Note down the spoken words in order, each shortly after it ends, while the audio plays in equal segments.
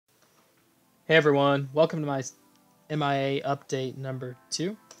Hey everyone, welcome to my MIA update number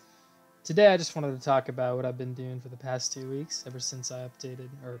 2. Today I just wanted to talk about what I've been doing for the past 2 weeks, ever since I updated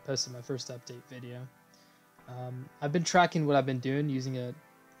or posted my first update video. I've been tracking what I've been doing using a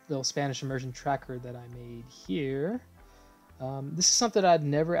little Spanish immersion tracker that I made here. This is something I'd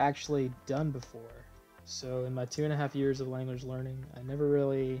never actually done before. So in my 2.5 years of language learning, I never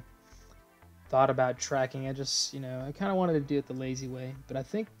really thought about tracking. I just, I kind of wanted to do it the lazy way, but I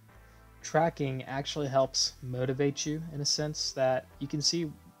think tracking actually helps motivate you in a sense that you can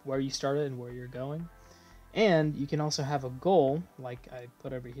see where you started and where you're going. And you can also have a goal, like I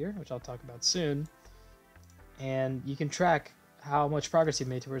put over here, which I'll talk about soon. And you can track how much progress you've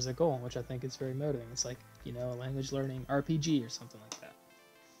made towards a goal, which I think is very motivating. It's like, a language learning RPG or something like that.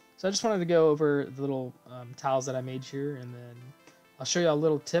 So I just wanted to go over the little tiles that I made here, and then I'll show you a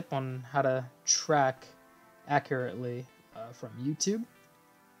little tip on how to track accurately from YouTube.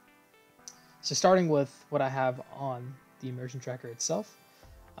 So starting with what I have on the immersion tracker itself,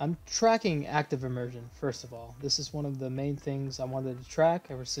 I'm tracking active immersion, first of all. This is one of the main things I wanted to track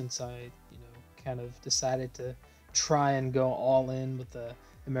ever since I, kind of decided to try and go all in with the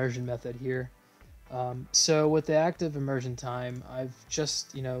immersion method here. So with the active immersion time, I've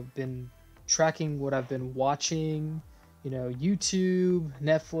just, been tracking what I've been watching, YouTube,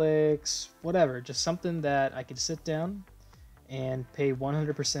 Netflix, whatever, just something that I could sit down and pay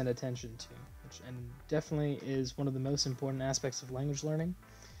 100% attention to. And definitely is one of the most important aspects of language learning,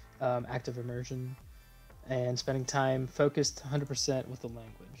 active immersion, and spending time focused 100% with the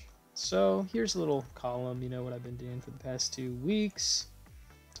language. So here's a little column, what I've been doing for the past 2 weeks.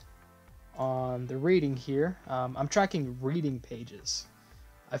 On the reading here, I'm tracking reading pages.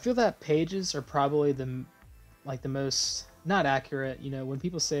 I feel that pages are probably the most not accurate. When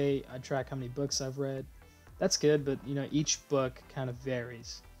people say I track how many books I've read, that's good, but each book kind of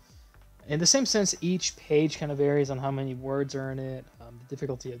varies. In the same sense, each page kind of varies on how many words are in it, the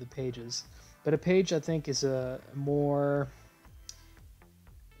difficulty of the pages. But a page, I think, is a more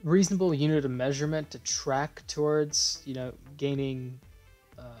reasonable unit of measurement to track towards, gaining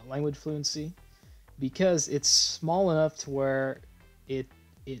language fluency, because it's small enough to where it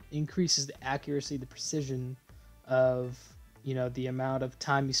increases the accuracy, the precision of, the amount of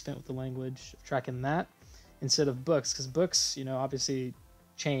time you spent with the language, tracking that, instead of books, because books, obviously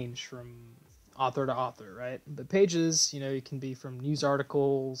change from author to author, right? But pages, it can be from news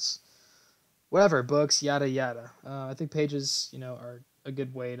articles, whatever, books, yada yada. I think pages, are a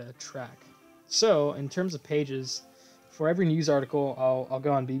good way to track. So in terms of pages, for every news article, I'll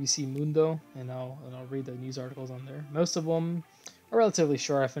go on BBC Mundo and I'll read the news articles on there. Most of them are relatively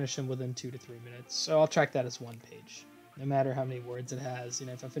short. I finish them within 2 to 3 minutes, so I'll track that as one page, no matter how many words it has.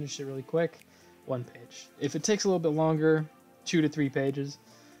 If I finish it really quick, one page. If it takes a little bit longer, 2 to 3 pages.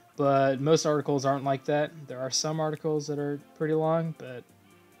 But most articles aren't like that. There are some articles that are pretty long, but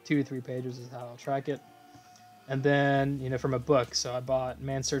 2 to 3 pages is how I'll track it. And then, from a book. So I bought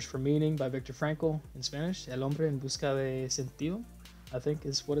Man's Search for Meaning by Viktor Frankl in Spanish. El hombre en busca de sentido, I think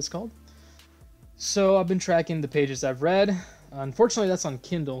is what it's called. So I've been tracking the pages I've read. Unfortunately, that's on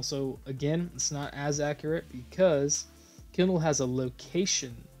Kindle. So again, it's not as accurate because Kindle has a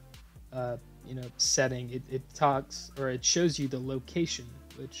location setting. It talks, or it shows you the location,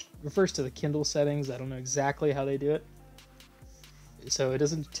 which refers to the Kindle settings. I don't know exactly how they do it, so it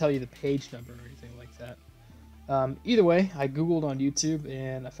doesn't tell you the page number or anything like that. Either way, I googled on YouTube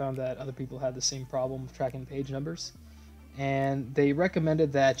and I found that other people had the same problem with tracking page numbers, and they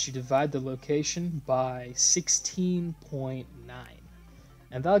recommended that you divide the location by 16.9,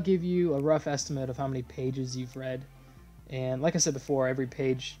 and that'll give you a rough estimate of how many pages you've read. And like I said before, every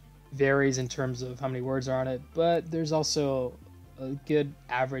page varies in terms of how many words are on it, but there's also a good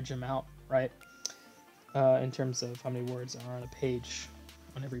average amount, right? In terms of how many words are on a page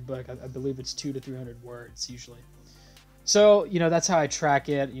on every book. I believe it's 200 to 300 words usually. So, that's how I track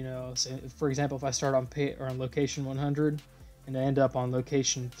it. So for example, if I start on location 100 and I end up on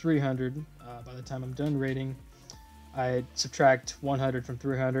location 300, by the time I'm done rating, I subtract 100 from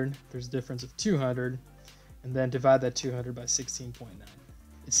 300. There's a difference of 200, and then divide that 200 by 16.9.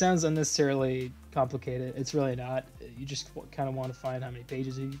 It sounds unnecessarily complicated. It's really not. You just kind of want to find how many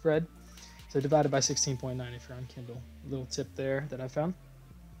pages you've read. So divided by 16.9 if you're on Kindle. A little tip there that I found.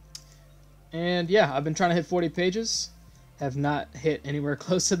 And yeah, I've been trying to hit 40 pages. Have not hit anywhere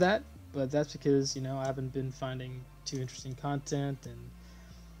close to that, but that's because, I haven't been finding too interesting content, and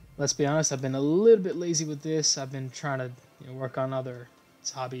let's be honest, I've been a little bit lazy with this. I've been trying to, work on other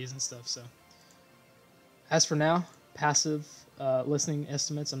hobbies and stuff. So as for now, passive listening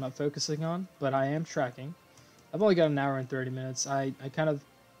estimates I'm not focusing on, but I am tracking. I've only got an hour and 30 minutes. I kind of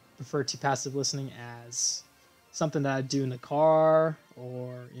refer to passive listening as something that I do in the car,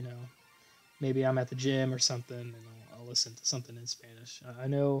 or maybe I'm at the gym or something, and I'll listen to something in Spanish. I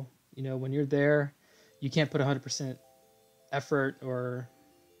know, when you're there, you can't put 100% effort or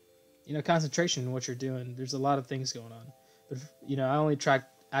concentration in what you're doing. There's a lot of things going on. But I only track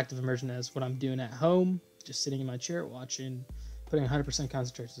active immersion as what I'm doing at home, just sitting in my chair watching, putting 100%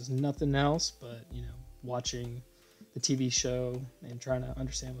 concentration. There's nothing else but watching the TV show and trying to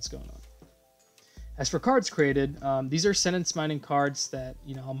understand what's going on. As for cards created, these are sentence mining cards that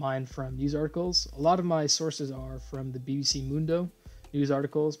I'll mine from news articles. A lot of my sources are from the BBC Mundo news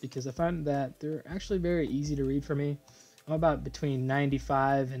articles because I find that they're actually very easy to read for me. I'm about between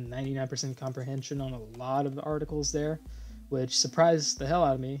 95 and 99% comprehension on a lot of the articles there, which surprised the hell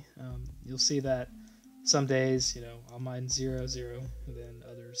out of me. You'll see that some days, I'll mine 0, 0, and then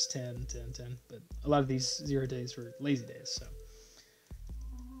others 10, 10, 10. But a lot of these 0 days were lazy days. So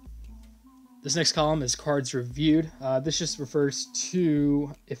this next column is cards reviewed. This just refers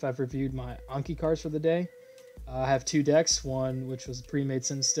to if I've reviewed my Anki cards for the day. I have 2 decks, one which was a pre-made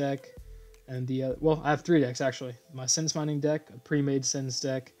sentence deck, and I have 3 decks actually. My sentence mining deck, a pre-made sentence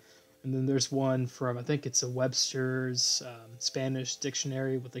deck, and then there's one from, I think it's a Webster's Spanish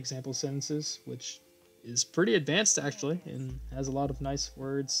dictionary with example sentences, which is pretty advanced actually, and has a lot of nice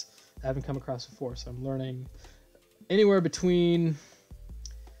words I haven't come across before. So I'm learning anywhere between,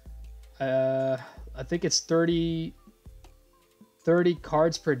 I think it's 30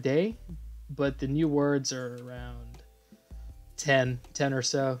 cards per day, but the new words are around 10 or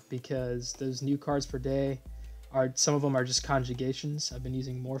so, because those new cards per day some of them are just conjugations. I've been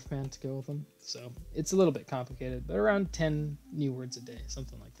using Morphman to go with them, so it's a little bit complicated, but around 10 new words a day,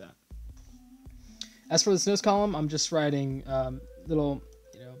 something like that. As for this notes column, I'm just writing little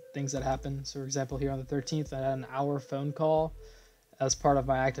things that happen. So for example, here on the 13th, I had an hour phone call as part of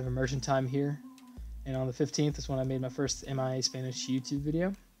my active immersion time here, and on the 15th is when I made my first MIA Spanish YouTube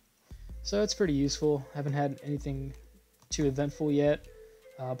video. So it's pretty useful. I haven't had anything too eventful yet,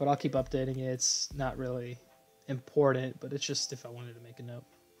 but I'll keep updating it. It's not really important, but it's just if I wanted to make a note.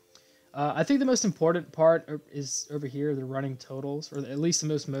 I think the most important part is over here, the running totals, or at least the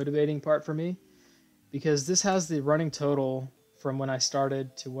most motivating part for me, because this has the running total from when I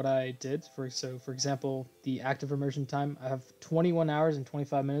started to what I did. For example, the active immersion time, I have 21 hours and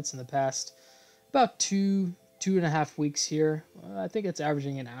 25 minutes in the past about 2.5 weeks here. I think it's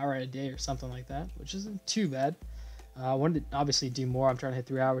averaging an hour a day or something like that, which isn't too bad. I wanted to obviously do more. I'm trying to hit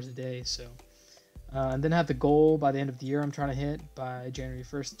 3 hours a day, so and then have the goal by the end of the year I'm trying to hit by January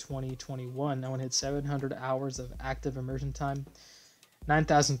 1st, 2021. I want to hit 700 hours of active immersion time,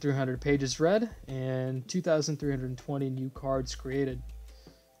 9,300 pages read, and 2,320 new cards created.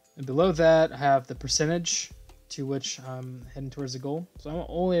 And below that, I have the percentage to which I'm heading towards the goal. So I'm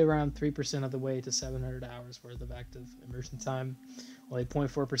only around 3% of the way to 700 hours worth of active immersion time, only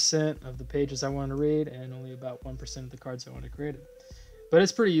 0.4% of the pages I want to read, and only about 1% of the cards I want to create. But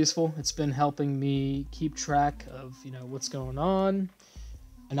it's pretty useful. It's been helping me keep track of what's going on,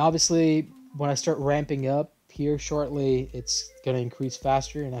 and obviously when I start ramping up here shortly, it's going to increase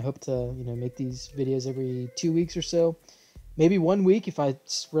faster, and I hope to make these videos every 2 weeks or so, maybe 1 week if I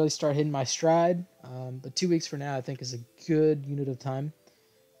really start hitting my stride, but 2 weeks for now I think is a good unit of time.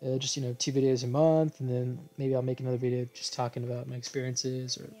 Just 2 videos a month, and then maybe I'll make another video just talking about my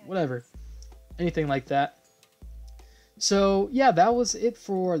experiences or whatever, anything like that. So yeah, that was it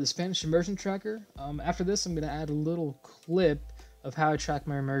for the Spanish immersion tracker. After this, I'm going to add a little clip of how I track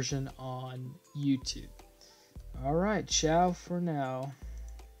my immersion on YouTube. All right, ciao for now.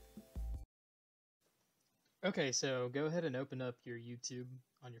 Okay, so go ahead and open up your YouTube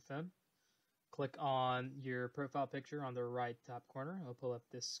on your phone. Click on your profile picture on the right top corner. It'll pull up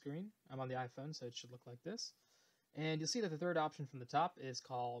this screen. I'm on the iPhone, so it should look like this. And you'll see that the third option from the top is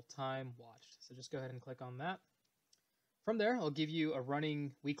called Time Watched. So just go ahead and click on that. From there, it'll give you a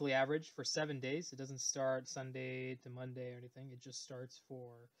running weekly average for 7 days. It doesn't start Sunday to Monday or anything. It just starts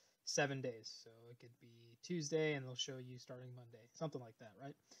for 7 days. So it could be Tuesday, and they'll show you starting Monday, something like that,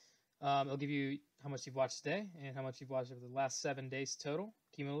 right? It'll give you how much you've watched today and how much you've watched over the last 7 days total,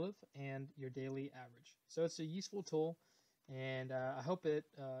 cumulative, and your daily average. So it's a useful tool, and I hope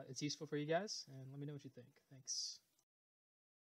it's useful for you guys, and let me know what you think. Thanks.